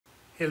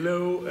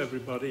Hello,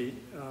 everybody.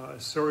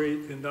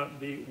 Sorry to not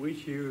be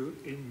with you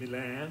in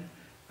Milan.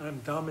 I'm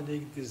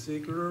Dominique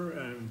Ziegler.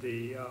 I'm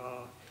the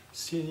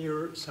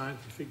Senior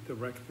Scientific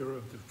Director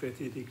of the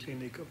Fertility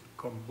Clinic of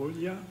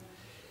Cambodia.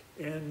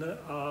 And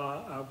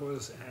I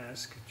was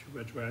asked to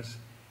address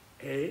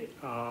a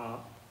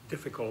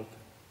difficult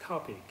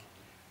topic,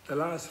 the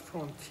last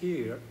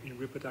frontier in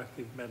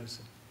reproductive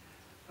medicine.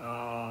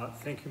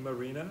 Thank you,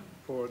 Marina,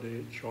 for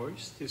the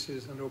choice. This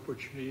is an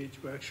opportunity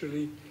to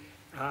actually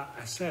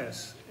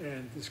assess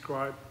and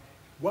describe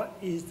what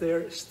is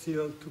there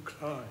still to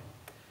climb.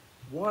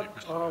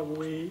 What are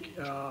we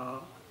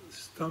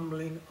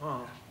stumbling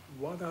on?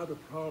 What are the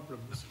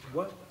problems?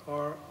 What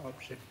are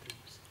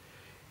objectives?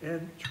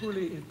 And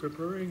truly, in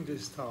preparing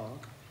this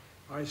talk,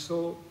 I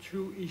saw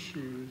two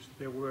issues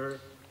that were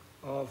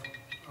of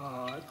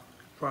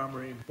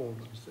primary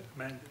importance. I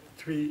meant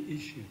three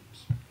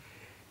issues.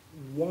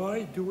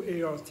 Why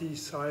do ART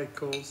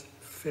cycles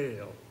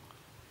fail?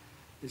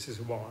 This is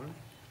one.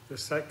 The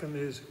second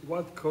is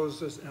what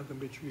causes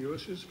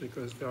endometriosis,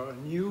 because there are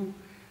new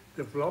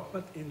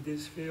development in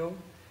this field.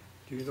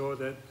 Do you know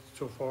that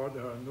so far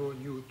there are no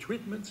new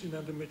treatments in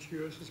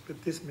endometriosis, but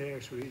this may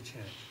actually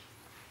change.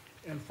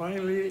 And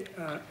finally,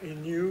 a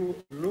new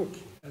look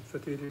at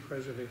fertility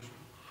preservation.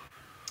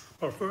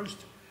 But first,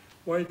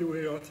 why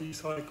do ART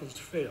cycles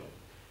fail?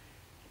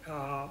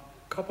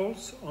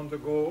 Couples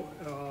undergo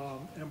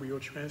embryo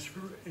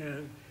transfer,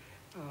 and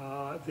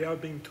they are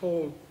being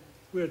told,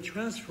 we're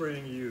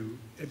transferring you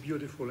a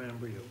beautiful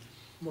embryo,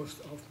 most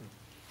often.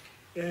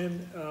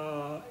 And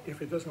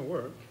if it doesn't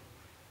work,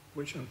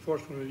 which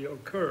unfortunately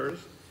occurs,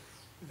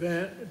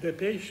 then the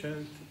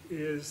patient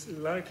is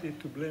likely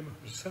to blame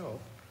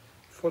herself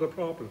for the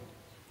problem.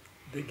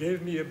 They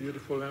gave me a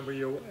beautiful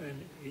embryo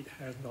and it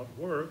has not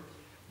worked,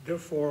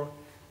 therefore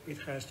it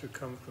has to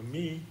come from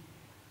me,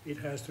 it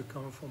has to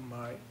come from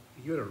my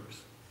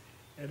uterus.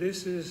 And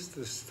this is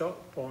the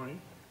start point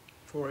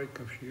for a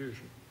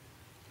confusion.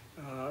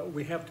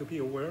 We have to be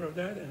aware of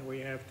that, and we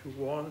have to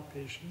warn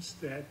patients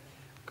that,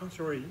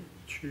 contrary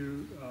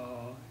to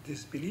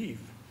disbelief,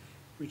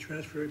 we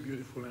transfer a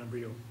beautiful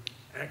embryo.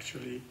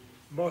 Actually,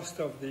 most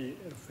of the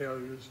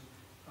failures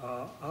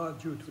are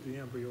due to the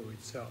embryo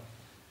itself.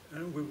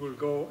 And we will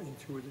go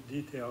into the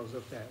details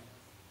of that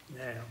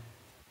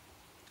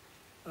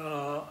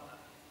now.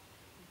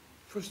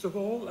 First of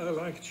all, I'd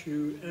like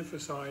to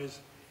emphasize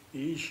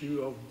the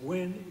issue of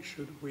when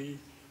should we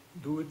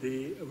do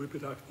the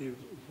reproductive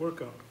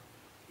workup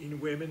in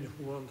women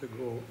who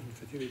undergo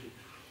infertility.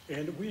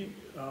 And we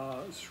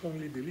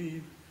strongly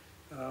believe,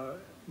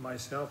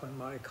 myself and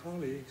my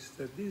colleagues,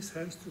 that this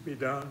has to be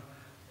done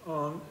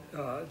on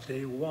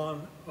day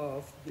one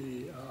of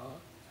the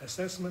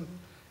assessment,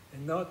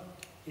 and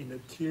not in a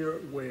tier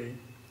way,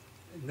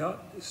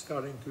 not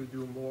starting to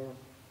do more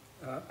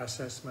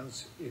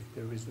assessments if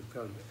there is a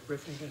failure.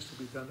 Everything has to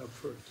be done up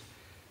first.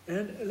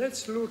 And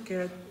let's look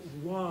at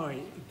why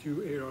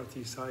do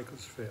ART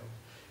cycles fail.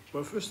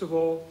 Well, first of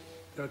all,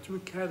 there are two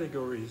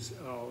categories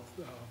of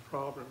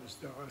problems.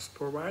 There are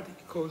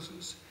sporadic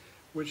causes,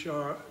 which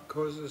are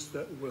causes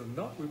that will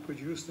not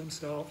reproduce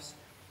themselves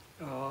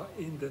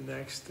in the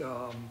next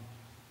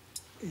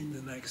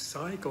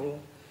cycle.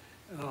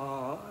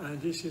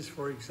 And this is,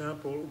 for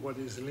example, what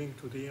is linked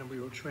to the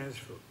embryo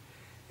transfer.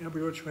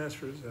 Embryo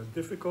transfers are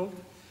difficult.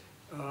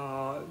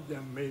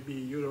 There may be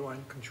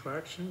uterine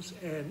contractions,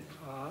 and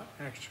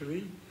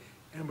actually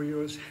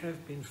embryos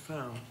have been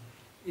found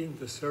in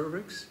the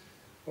cervix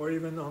or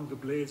even on the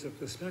blades of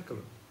the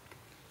speculum.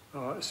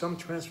 Some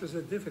transfers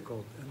are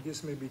difficult, and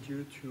this may be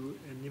due to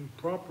an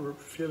improper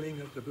filling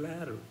of the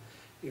bladder.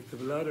 If the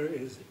bladder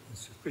is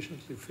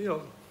insufficiently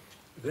filled,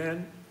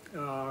 then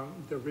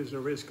there is a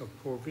risk of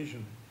poor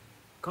vision.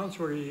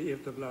 Contrary,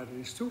 if the bladder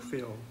is too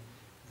filled,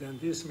 then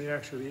this may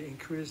actually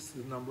increase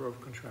the number of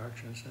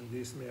contractions, and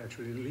this may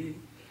actually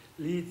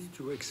lead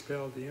to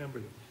expel the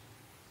embryo.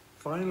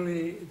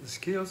 Finally, the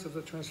skills of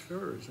the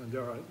transferers, and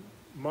there are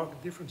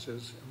marked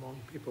differences among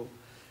people,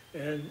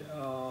 and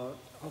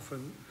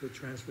often the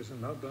transfers are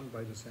not done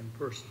by the same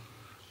person.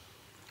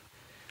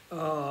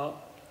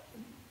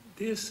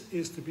 This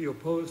is to be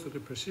opposed to the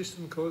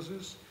persistent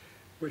causes,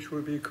 which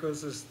will be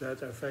causes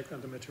that affect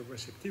endometrial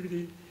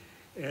receptivity,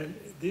 and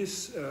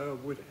this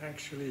would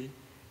actually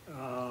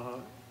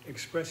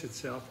express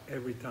itself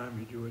every time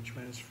you do a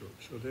transfer.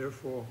 So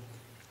therefore,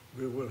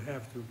 we will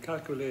have to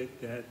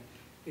calculate that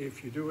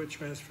if you do a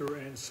transfer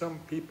and some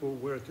people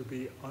were to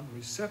be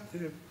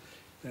unreceptive,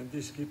 then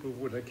these people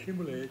would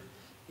accumulate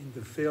in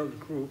the failed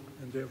group,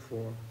 and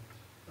therefore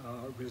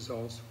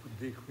results would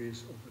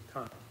decrease over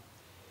time.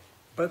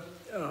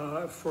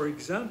 But for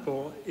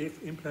example,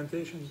 if an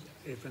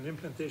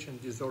implantation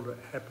disorder,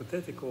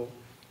 hypothetical,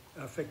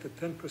 affected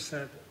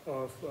 10%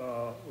 of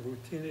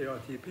routine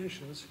ART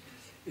patients,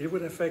 it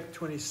would affect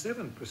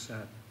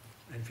 27%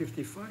 and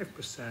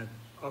 55%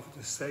 of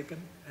the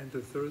second and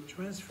the third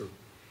transfer.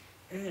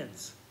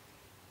 Hence,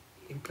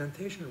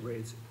 implantation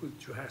rates would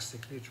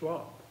drastically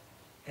drop.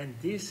 And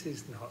this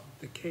is not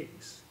the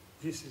case.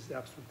 This is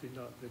absolutely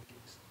not the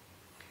case.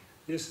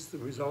 This is the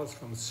results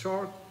from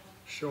SART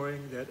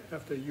showing that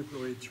after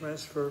euploid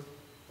transfer,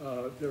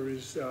 there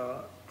is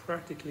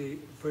practically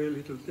very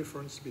little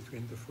difference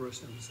between the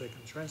first and the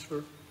second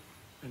transfer.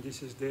 And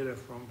this is data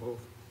from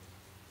both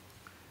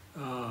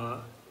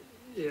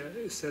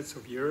sets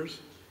of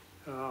years.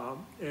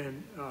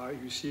 And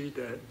you see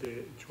that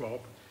the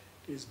drop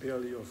is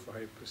barely of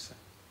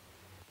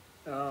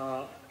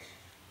 5%.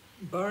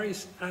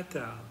 Baris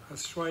Atta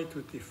has tried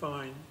to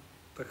define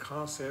the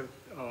concept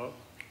of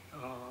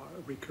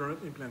recurrent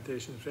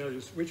implantation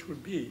failures, which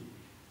would be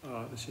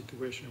the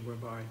situation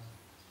whereby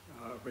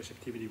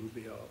receptivity would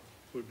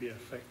be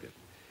affected.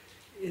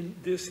 In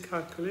this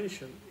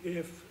calculation,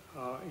 if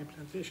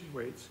implantation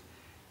rates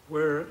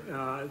were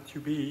to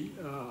be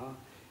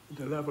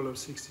the level of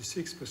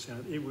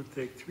 66%, it would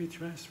take 3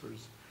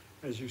 transfers.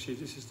 As you see,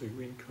 this is the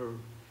green curve,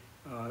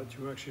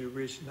 to actually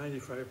reach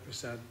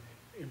 95%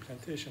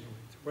 implantation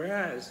rate.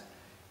 Whereas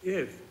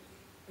if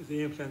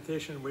the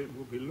implantation rate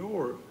would be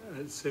lower,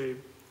 let's say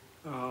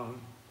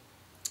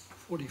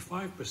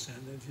 45%,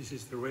 and this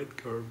is the red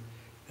curve,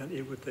 then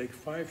it would take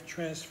 5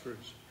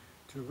 transfers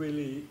to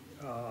really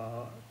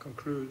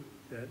conclude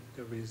that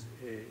there is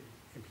a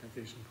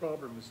implantation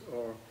problems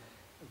or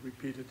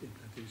repeated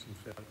implantation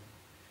failure.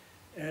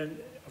 And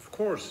of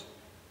course,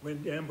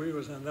 when the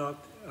embryos are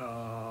not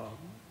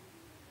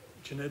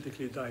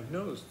genetically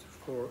diagnosed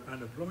for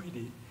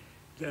aneuploidy,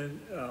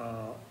 then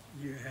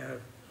you have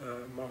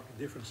marked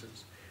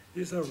differences.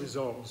 These are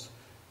results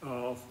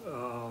of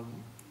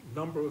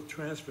number of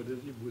transfers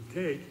that it would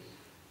take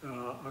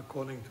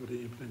according to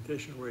the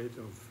implantation rate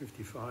of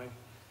 55,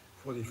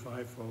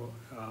 45, or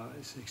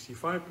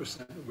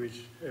 65%,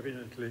 which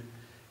evidently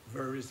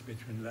varies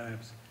between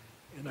labs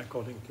and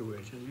according to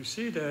age. And you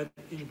see that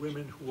in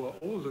women who are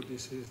older,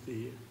 this is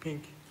the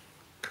pink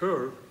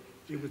curve,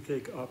 it would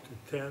take up to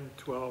 10,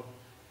 12,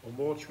 or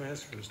more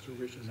transfers to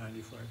reach a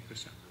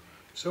 95%.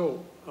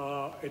 So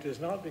it is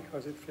not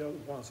because it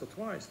failed once or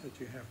twice that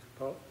you have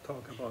to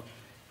talk about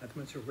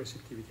admixture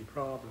receptivity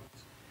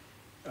problems.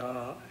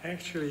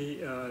 Actually,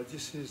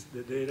 this is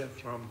the data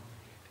from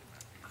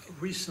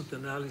recent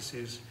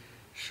analysis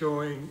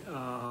showing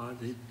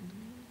the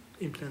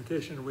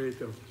implantation rate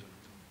of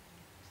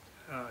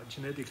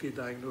genetically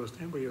diagnosed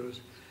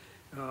embryos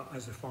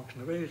as a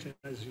function of age. And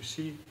as you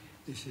see,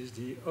 this is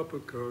the upper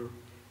curve.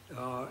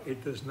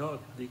 It does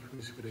not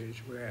decrease with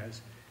age,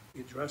 whereas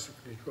it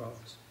drastically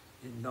drops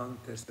in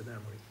non-tested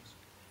embryos.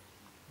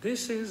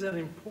 This is an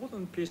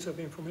important piece of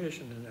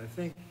information, and I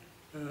think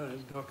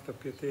Dr.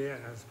 Pieter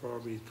has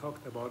probably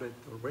talked about it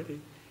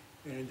already.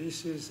 And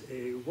this is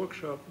a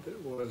workshop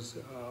that was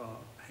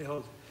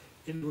held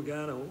in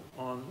Lugano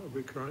on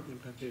recurrent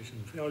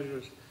implantation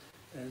failures,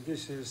 and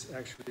this is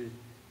actually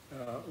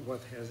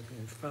what has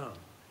been found.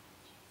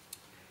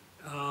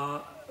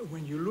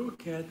 When you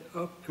look at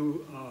up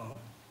to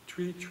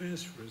 3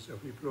 transfers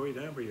of euploid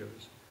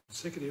embryos,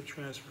 consecutive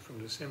transfer from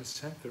the same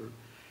center,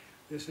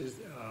 this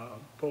is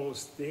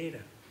Paul's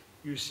data,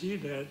 you see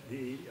that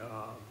the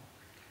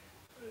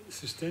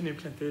sustained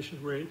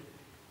implantation rate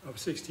of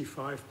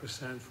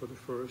 65% for the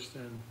first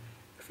and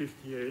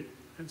 58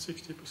 and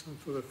 60%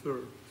 for the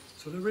third.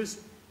 So there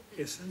is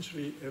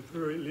essentially a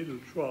very little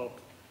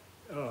drop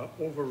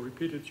over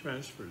repeated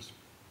transfers,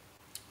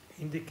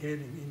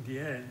 indicating in the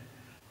end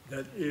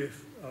that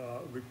if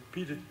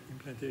repeated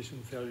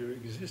implantation failure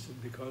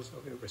existed because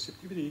of a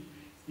receptivity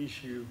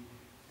issue,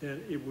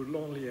 then it would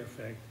only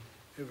affect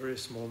a very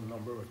small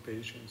number of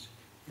patients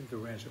in the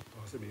range of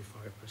possibly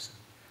 5%.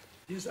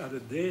 These are the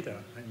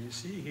data, and you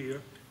see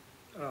here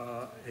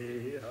a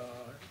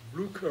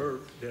blue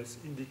curve that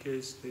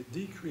indicates the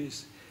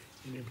decrease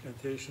in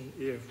implantation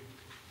if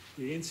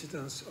the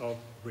incidence of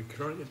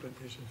recurrent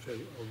implantation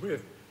failure or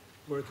RIF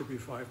were to be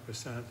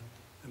 5%,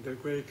 and the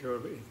gray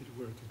curve if it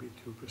were to be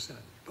 2%.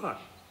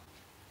 But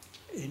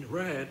in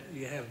red,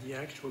 you have the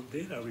actual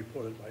data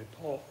reported by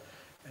Paul,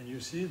 and you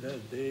see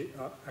that they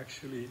are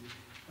actually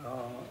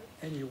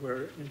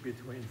anywhere in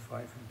between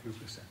 5 and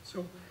 2%.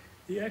 So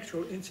the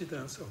actual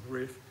incidence of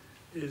RIF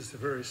is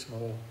very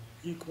small,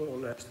 equal or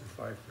less to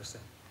 5%.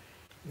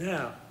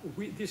 Now,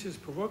 this is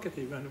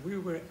provocative, and we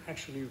were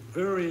actually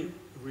very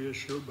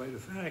reassured by the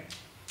fact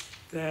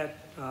that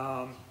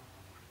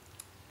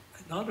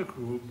another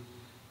group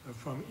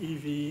from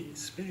EV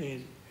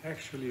Spain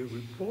actually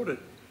reported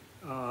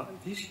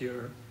this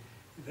year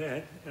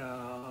that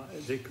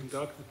they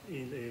conducted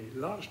in a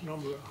large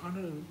number,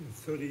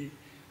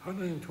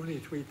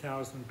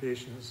 123,000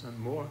 patients and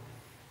more,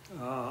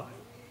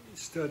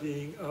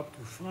 studying up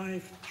to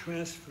 5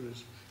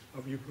 transfers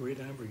of euploid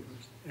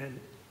embryos. And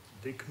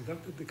they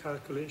conducted the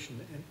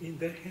calculation, and in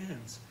their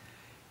hands,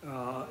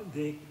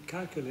 they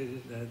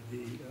calculated that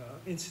the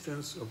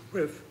incidence of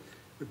RIF,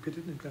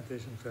 repeated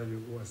implantation failure,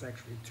 was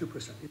actually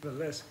 2%, even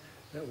less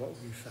than what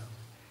we found.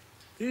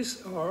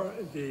 These are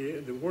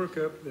the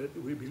workup that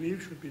we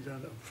believe should be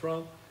done up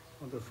front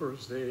on the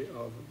first day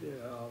of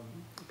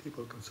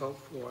people consult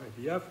for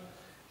IVF.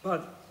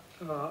 But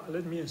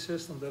let me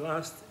insist on the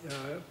last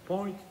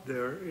point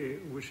there,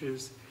 which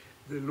is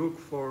the look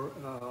for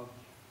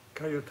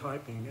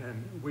karyotyping,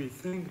 and we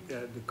think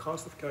that the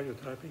cost of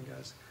karyotyping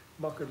has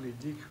markedly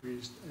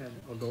decreased, and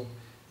although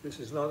this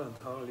is not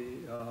entirely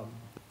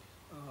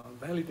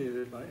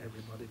validated by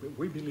everybody, but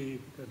we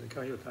believe that the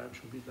karyotype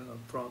should be done up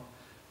front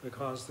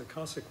because the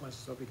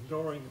consequences of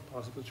ignoring a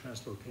possible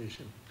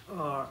translocation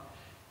are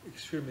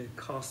extremely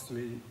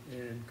costly,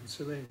 and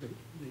considering the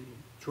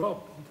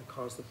drop in the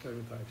cost of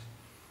karyotypes,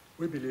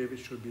 we believe it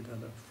should be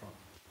done up front.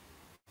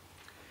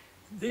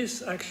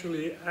 This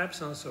actually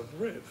absence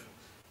of RIF,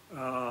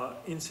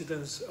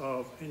 incidence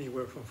of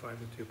anywhere from 5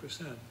 to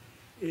 2%,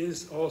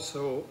 is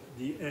also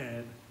the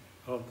end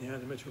of the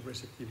endometrial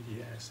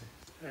receptivity assay.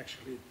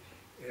 Actually,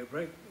 a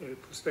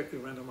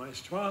prospective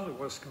randomized trial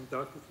was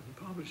conducted and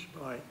published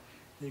by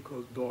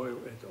Nicole Doyle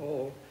et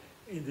al.,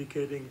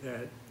 indicating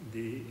that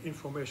the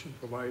information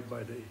provided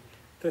by the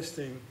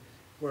testing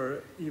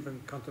were even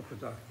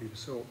counterproductive.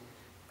 So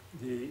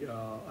the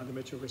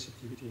endometrial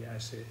receptivity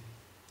assay,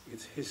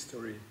 its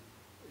history,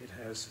 it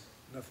has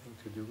nothing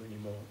to do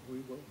anymore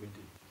with what we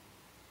did.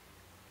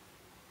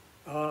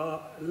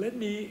 Let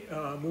me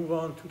move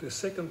on to the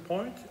second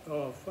point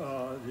of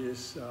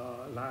this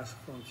last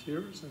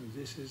frontiers, and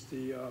this is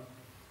the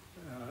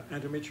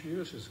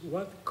endometriosis.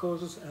 What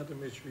causes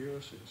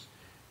endometriosis?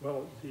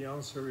 Well, the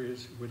answer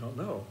is we don't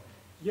know.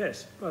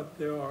 Yes, but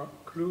there are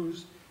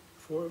clues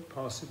for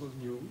possible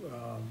new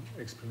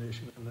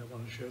explanation, and I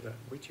want to share that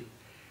with you.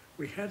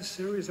 We had a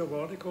series of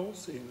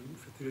articles in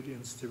Fertility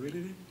and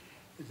Sterility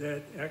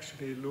that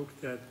actually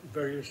looked at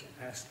various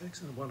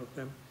aspects, and one of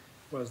them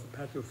was the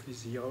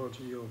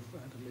pathophysiology of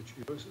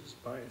endometriosis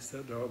by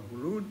Cedar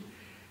Boulogne,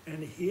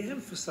 and he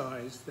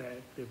emphasized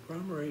that the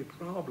primary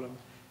problem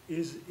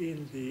is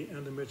in the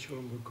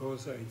endometrial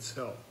mucosa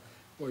itself,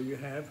 where you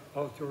have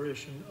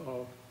alteration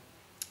of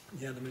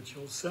the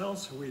endometrial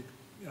cells with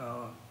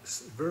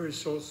various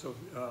sorts of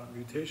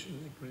mutation,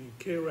 including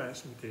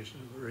KRAS mutation,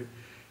 a very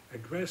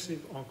aggressive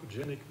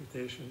oncogenic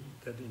mutation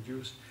that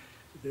induce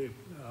the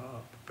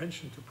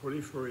propension to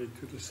proliferate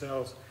to the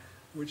cells,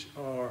 which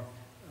are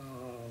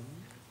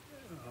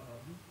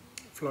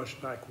flushed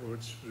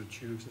backwards through the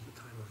tubes at the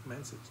time of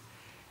menses.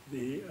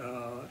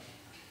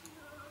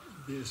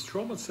 The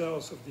stromal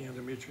cells of the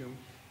endometrium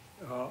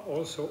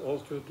also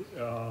altered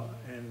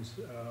and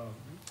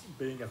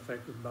being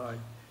affected by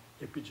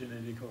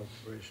epigenetic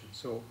alteration.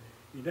 So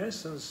in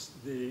essence,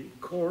 the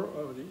core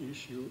of the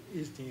issue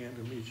is the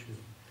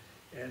endometrium.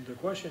 And the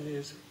question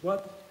is,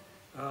 what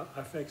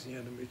affects the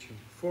endometrium?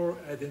 For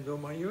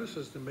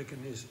adenomyosis, the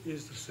mechanism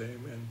is the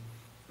same, and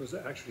there's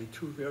actually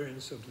two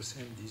variants of the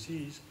same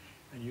disease,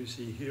 and you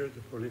see here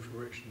the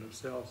proliferation of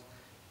cells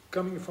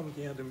coming from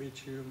the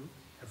endometrium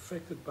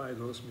affected by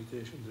those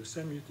mutations, the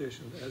same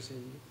mutation as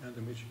in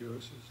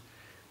endometriosis,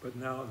 but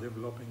now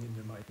developing in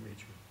the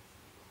myometrium.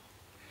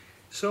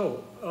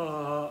 So,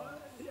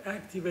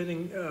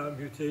 activating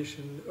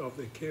mutation of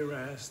the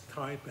KRAS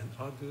type and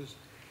others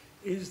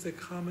is the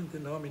common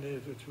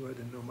denominator to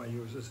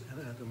adenomyosis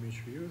and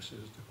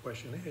endometriosis. The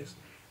question is,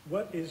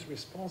 what is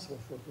responsible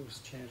for those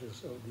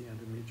changes of the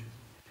endometrium?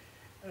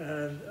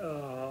 And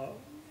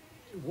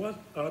what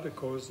are the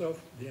causes of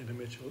the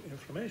endometrial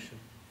inflammation?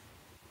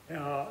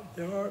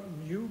 There are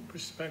new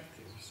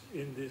perspectives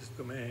in this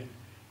domain,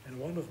 and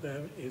one of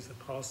them is a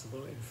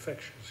possible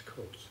infectious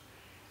cause.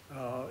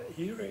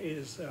 Here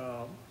is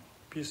a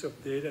piece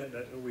of data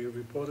that we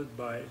reported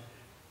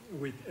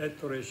with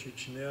Ettore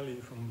Ciccinelli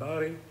from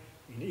Bari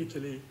in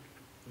Italy,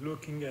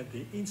 looking at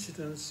the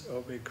incidence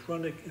of a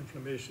chronic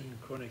inflammation,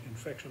 chronic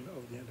infection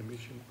of the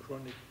endometrium,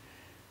 chronic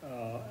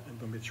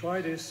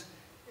endometritis,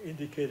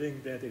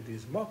 indicating that it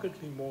is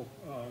markedly more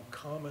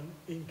common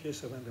in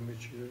case of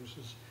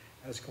endometriosis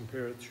as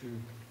compared to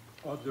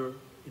other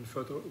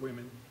infertile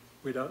women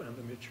without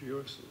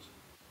endometriosis.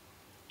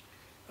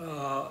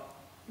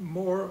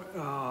 More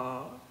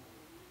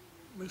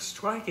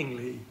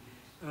strikingly,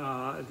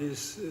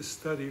 this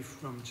study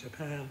from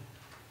Japan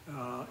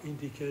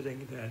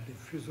indicating that the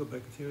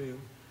Fusobacterium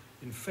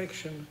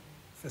infection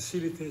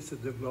facilitates the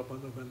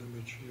development of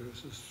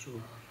endometriosis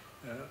through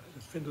the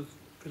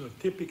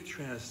phenotypic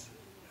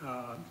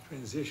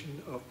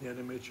transition of the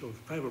endometrial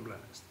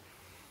fibroblast.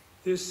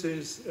 This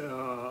is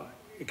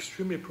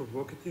extremely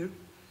provocative,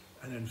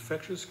 an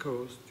infectious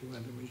cause to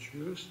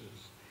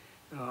endometriosis.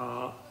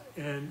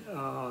 And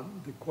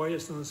the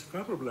quiescence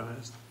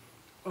fibroblast,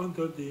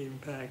 under the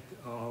impact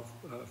of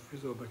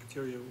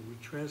Fusobacterium, will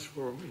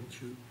transform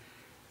into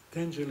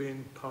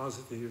tangerine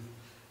positive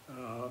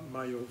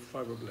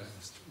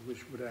myofibroblast,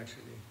 which would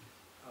actually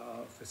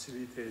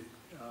facilitate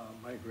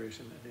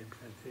migration and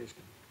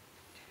implantation.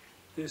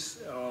 This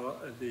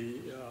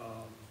the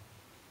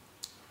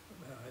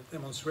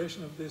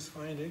demonstration of these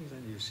findings,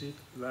 and you see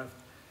to the left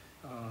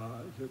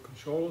the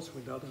controls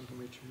without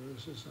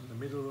endometriosis, and the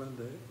middle and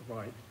the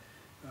right,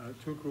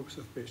 two groups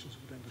of patients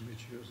with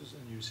endometriosis,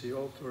 and you see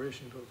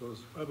alteration of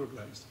those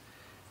fibroblasts.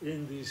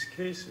 In these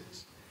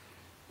cases,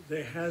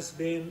 there has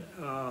been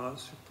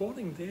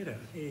supporting data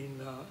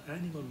in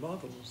animal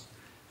models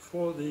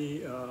for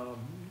the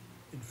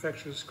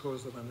infectious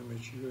cause of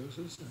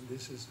endometriosis, and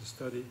this is a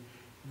study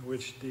in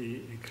which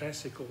the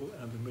classical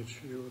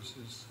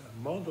endometriosis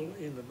model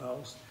in the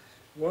mouse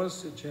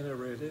was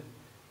generated,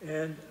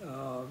 and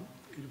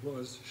it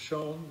was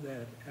shown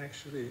that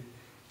actually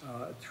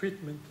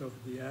treatment of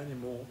the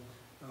animal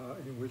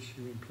in which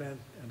you implant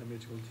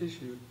endometrial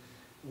tissue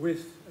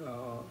with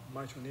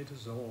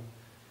metronidazole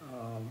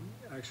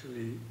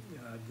actually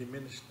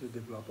diminished the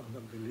development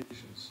of the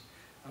lesions.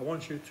 I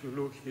want you to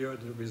look here at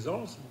the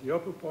results. The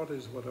upper part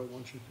is what I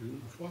want you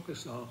to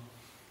focus on.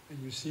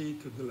 And you see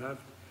to the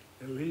left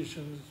a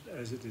lesion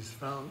as it is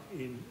found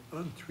in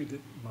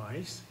untreated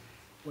mice,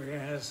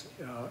 whereas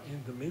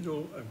in the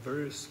middle a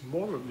very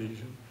smaller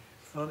lesion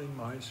found in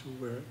mice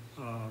who were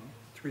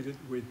treated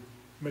with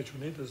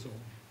metronidazole.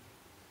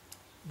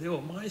 The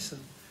Neomycin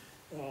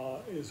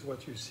is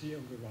what you see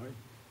on the right,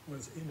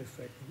 was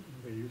ineffective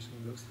in reducing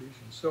those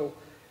lesions. So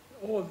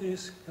all of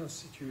these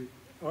constitute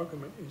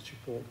argument in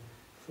support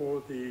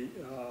for the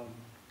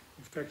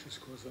infectious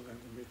cause of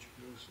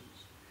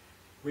endometriosis.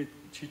 With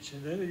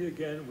Ciccinelli,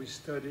 again, we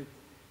studied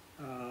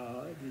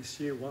the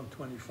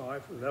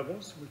CA125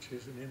 levels, which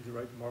is an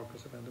indirect marker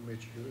of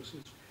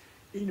endometriosis.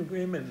 In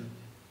women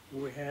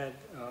who had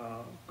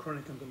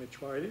chronic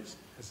endometritis,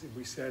 as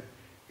we said,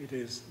 it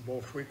is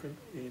more frequent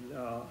in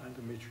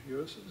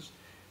endometriosis,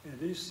 and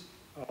these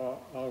are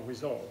our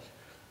results.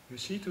 You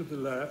see to the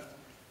left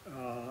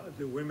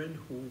the women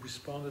who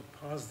responded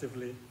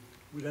positively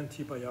with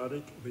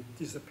antibiotic with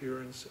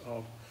disappearance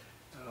of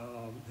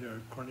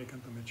their chronic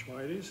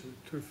endometritis,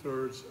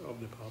 2/3 of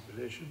the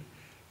population,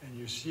 and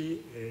you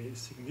see a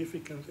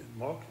significant and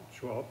marked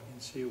drop in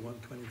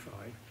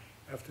CA125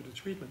 after the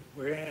treatment,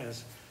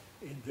 whereas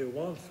in the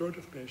 1/3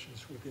 of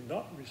patients who did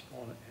not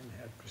respond and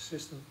had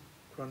persistent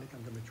chronic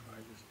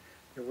endometritis,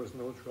 there was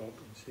no drop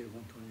in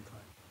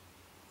CA125.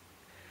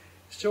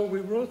 So we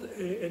wrote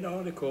an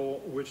article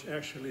which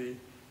actually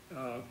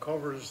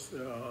covers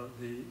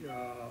the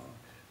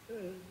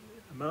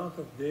amount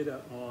of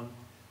data on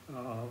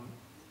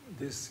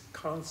this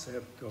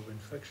concept of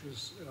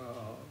infectious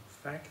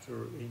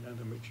factor in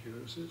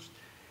endometriosis.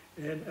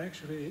 And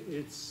actually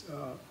it's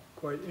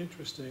quite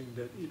interesting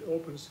that it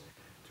opens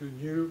to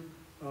new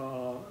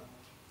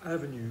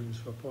avenues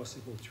for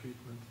possible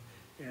treatment.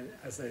 And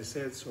as I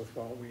said, so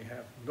far we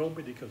have no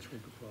medical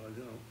treatment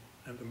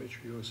for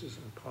endometriosis,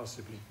 and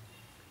possibly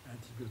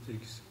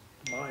antibiotics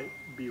might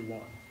be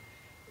one.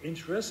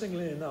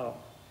 Interestingly enough,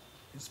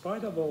 in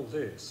spite of all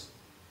this,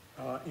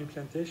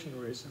 implantation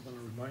rates, I'm going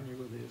to remind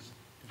you of this,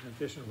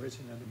 implantation rates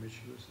in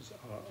endometriosis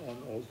are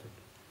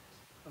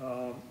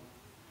unaltered.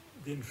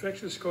 The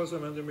infectious cause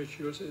of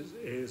endometriosis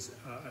is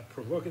a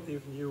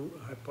provocative new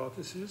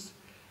hypothesis.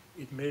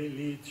 It may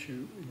lead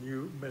to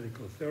new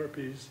medical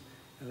therapies,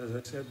 and as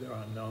I said, there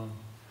are none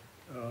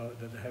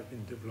that have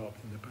been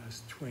developed in the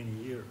past 20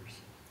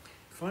 years.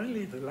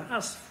 Finally, the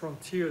last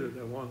frontier that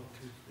I want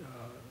to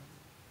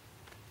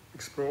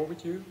explore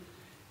with you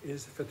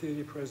is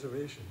fertility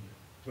preservation.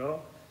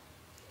 Well,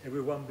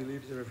 everyone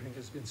believes everything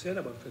has been said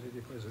about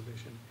fertility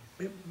preservation.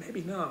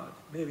 Maybe not,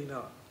 maybe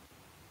not.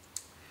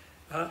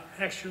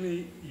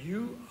 Actually,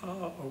 you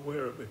are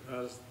aware,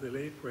 because the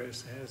lay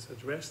press has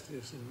addressed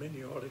this in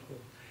many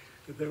articles,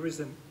 that there is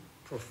a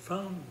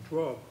profound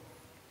drop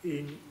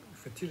in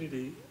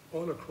fertility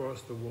all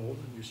across the world,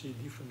 and you see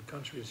different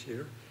countries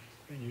here,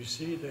 and you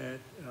see that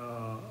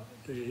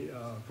the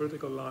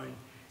vertical line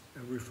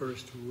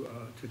refers to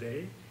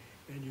today,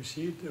 and you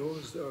see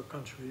those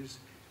countries,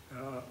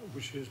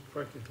 which is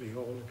practically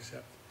all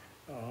except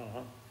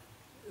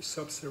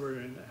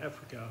sub-Saharan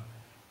Africa,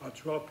 are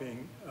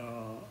dropping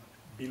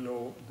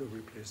below the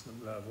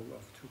replacement level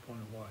of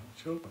 2.1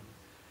 children.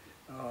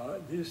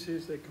 This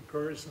is a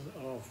comparison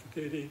of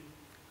fertility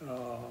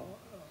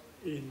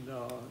in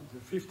the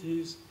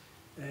 50s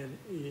and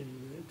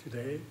in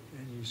today,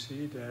 and you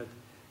see that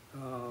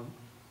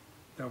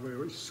there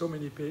were so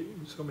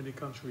many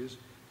countries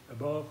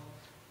above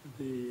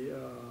the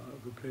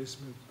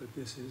replacement, but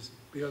this is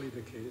barely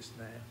the case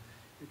now,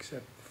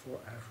 except for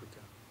Africa.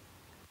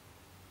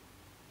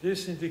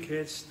 This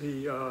indicates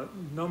the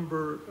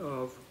number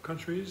of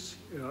countries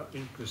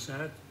in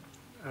percent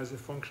as a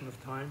function of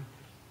time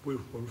will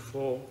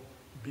fall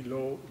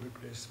below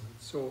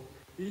replacement. So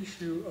the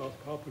issue of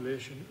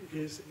population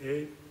is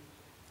a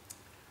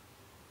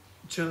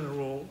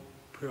general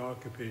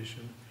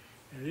preoccupation,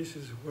 and this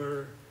is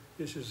where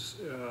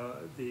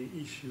the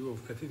issue of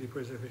fertility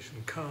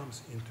preservation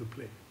comes into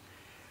play.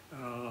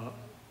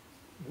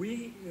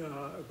 We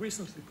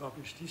recently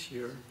published this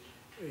year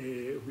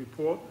a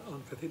report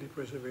on fertility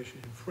preservation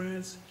in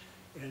France,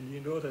 and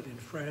you know that in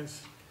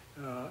France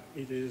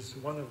it is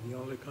one of the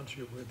only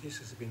countries where this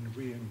has been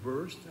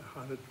reimbursed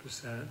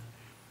 100%,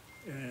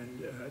 and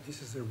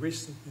this is a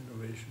recent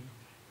innovation,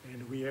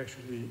 and we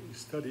actually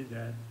studied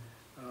that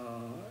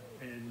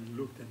and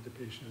looked at the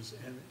patients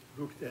and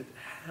looked at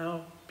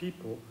how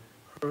people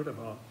heard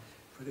about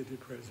fertility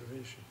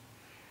preservation.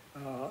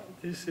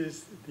 This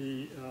is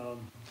the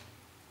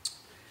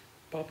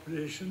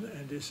population,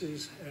 and this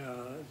is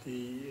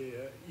the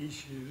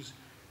issues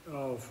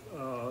of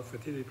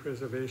fertility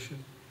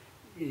preservation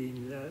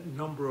in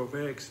number of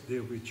eggs they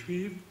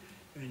retrieved,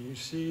 and you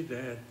see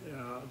that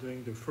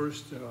during the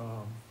first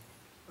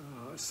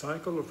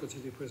cycle of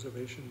fertility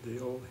preservation, they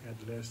all had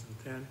less than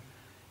 10,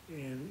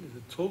 and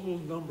the total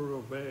number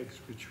of eggs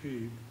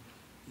retrieved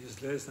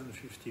is less than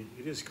 15.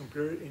 It is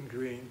compared in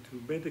green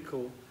to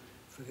medical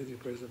fertility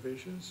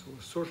preservation, so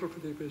social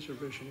fertility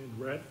preservation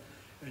in red,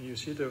 and you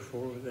see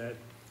therefore that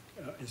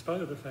in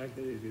spite of the fact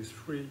that it is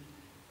free,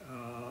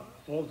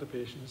 all the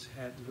patients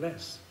had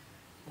less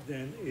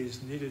than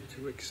is needed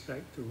to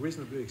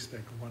reasonably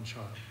expect one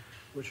child,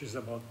 which is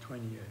about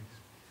 20 eggs.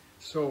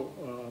 So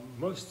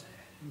most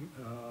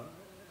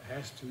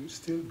has to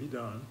still be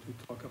done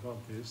to talk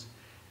about this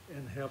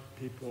and help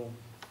people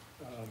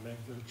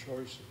make their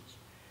choices.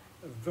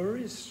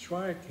 Very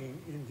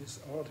striking in this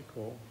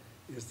article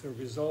is the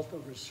result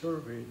of a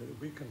survey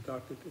that we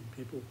conducted in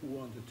people who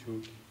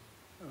undertook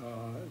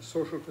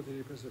social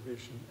fertility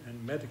preservation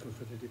and medical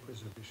fertility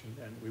preservation,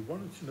 and we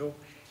wanted to know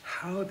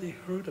how they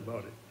heard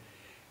about it.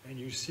 And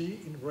you see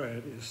in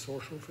red is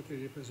social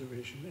fertility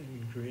preservation, and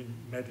in green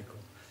medical.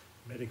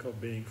 Medical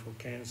being for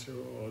cancer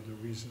or the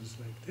reasons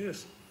like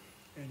this.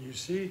 And you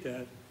see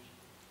that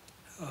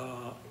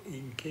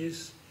in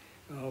case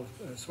of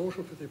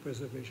social fertility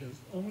preservation,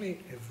 only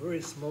a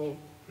very small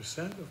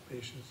percent of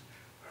patients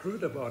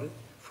heard about it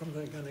from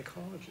their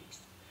gynecologist,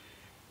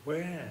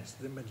 whereas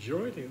the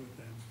majority of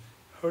them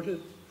heard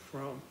it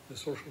from the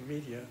social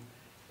media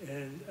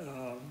and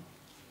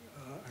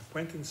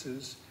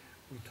acquaintances.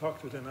 We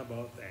talked to them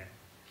about that.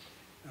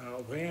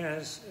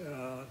 Whereas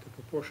the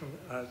proportion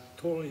are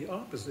totally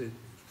opposite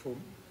for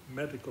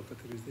medical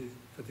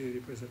fertility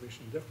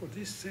preservation. Therefore,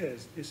 this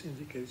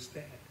indicates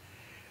that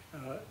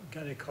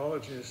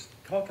gynecologists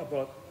talk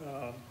about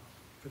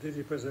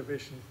fertility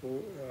preservation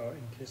for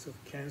in case of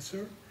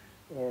cancer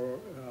or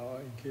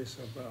in case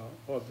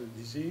of other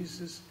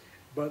diseases,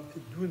 but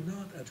they do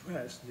not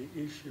address the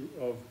issue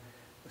of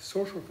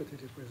social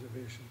fertility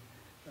preservation,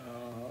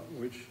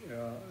 which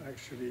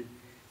actually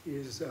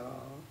is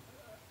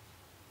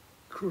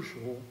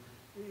crucial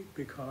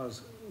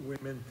because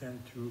women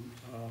tend to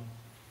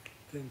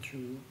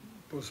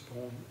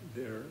postpone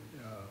their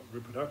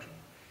reproduction.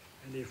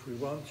 And if we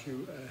want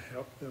to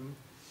help them,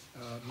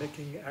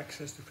 making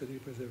access to fertility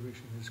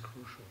preservation is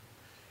crucial.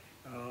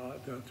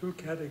 There are two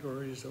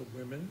categories of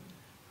women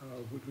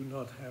who do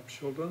not have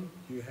children.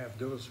 You have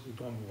those who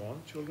don't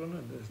want children,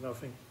 and there's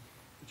nothing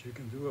that you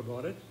can do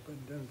about it. But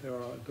then there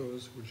are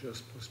those who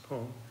just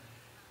postpone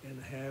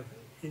and have,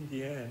 in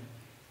the end,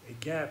 a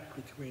gap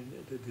between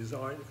the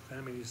desired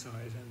family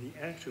size and the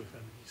actual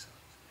family size.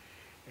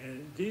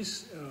 And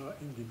these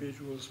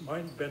individuals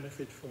might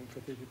benefit from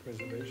fertility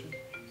preservation.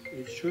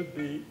 It should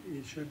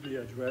be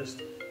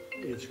addressed.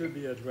 It should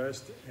be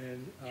addressed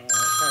and by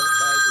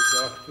the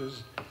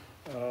doctors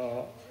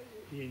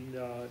in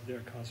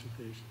their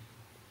consultation.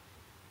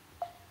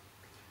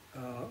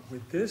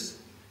 With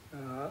this,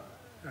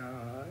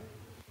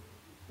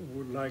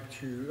 would like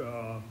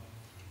to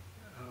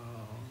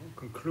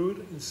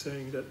conclude in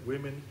saying that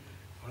women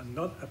are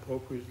not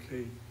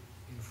appropriately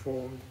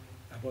informed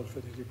about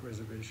fertility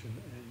preservation,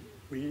 and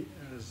we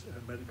as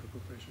a medical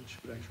profession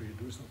should actually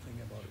do something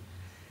about it.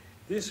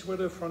 These were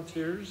the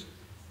frontiers.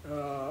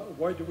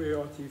 Why do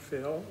ART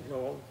fail?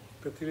 Well,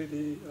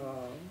 fertility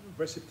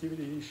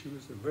receptivity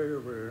issues are very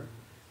rare,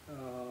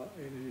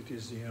 and it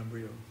is the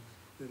embryo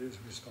that is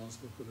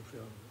responsible for the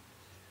failure.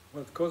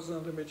 What causes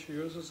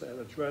endometriosis? I'll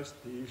address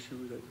the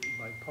issue that it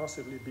might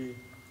possibly be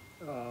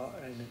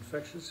an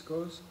infectious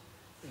cause,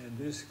 and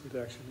this could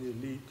actually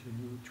lead to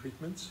new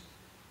treatments.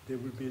 There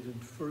will be the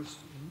first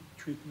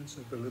treatments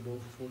available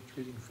for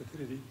treating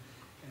fertility,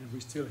 and we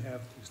still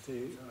have to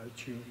stay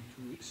tuned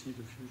to see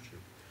the future.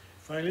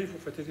 Finally, for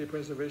fertility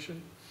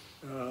preservation,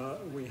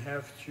 we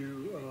have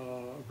to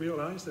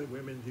realize that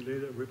women delay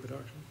their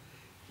reproduction.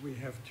 We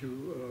have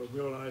to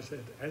realize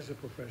that as a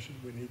profession,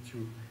 we need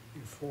to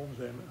inform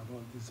them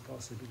about these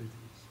possibilities.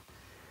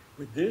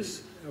 With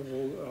this, I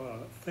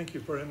will thank you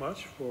very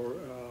much for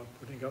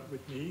putting up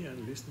with me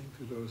and listening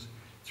to those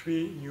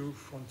 3 new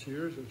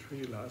frontiers, or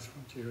 3 last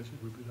frontiers in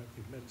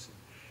reproductive medicine.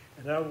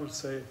 And I will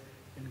say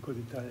in good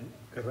Italian,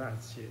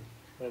 grazie,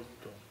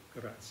 molto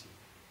grazie.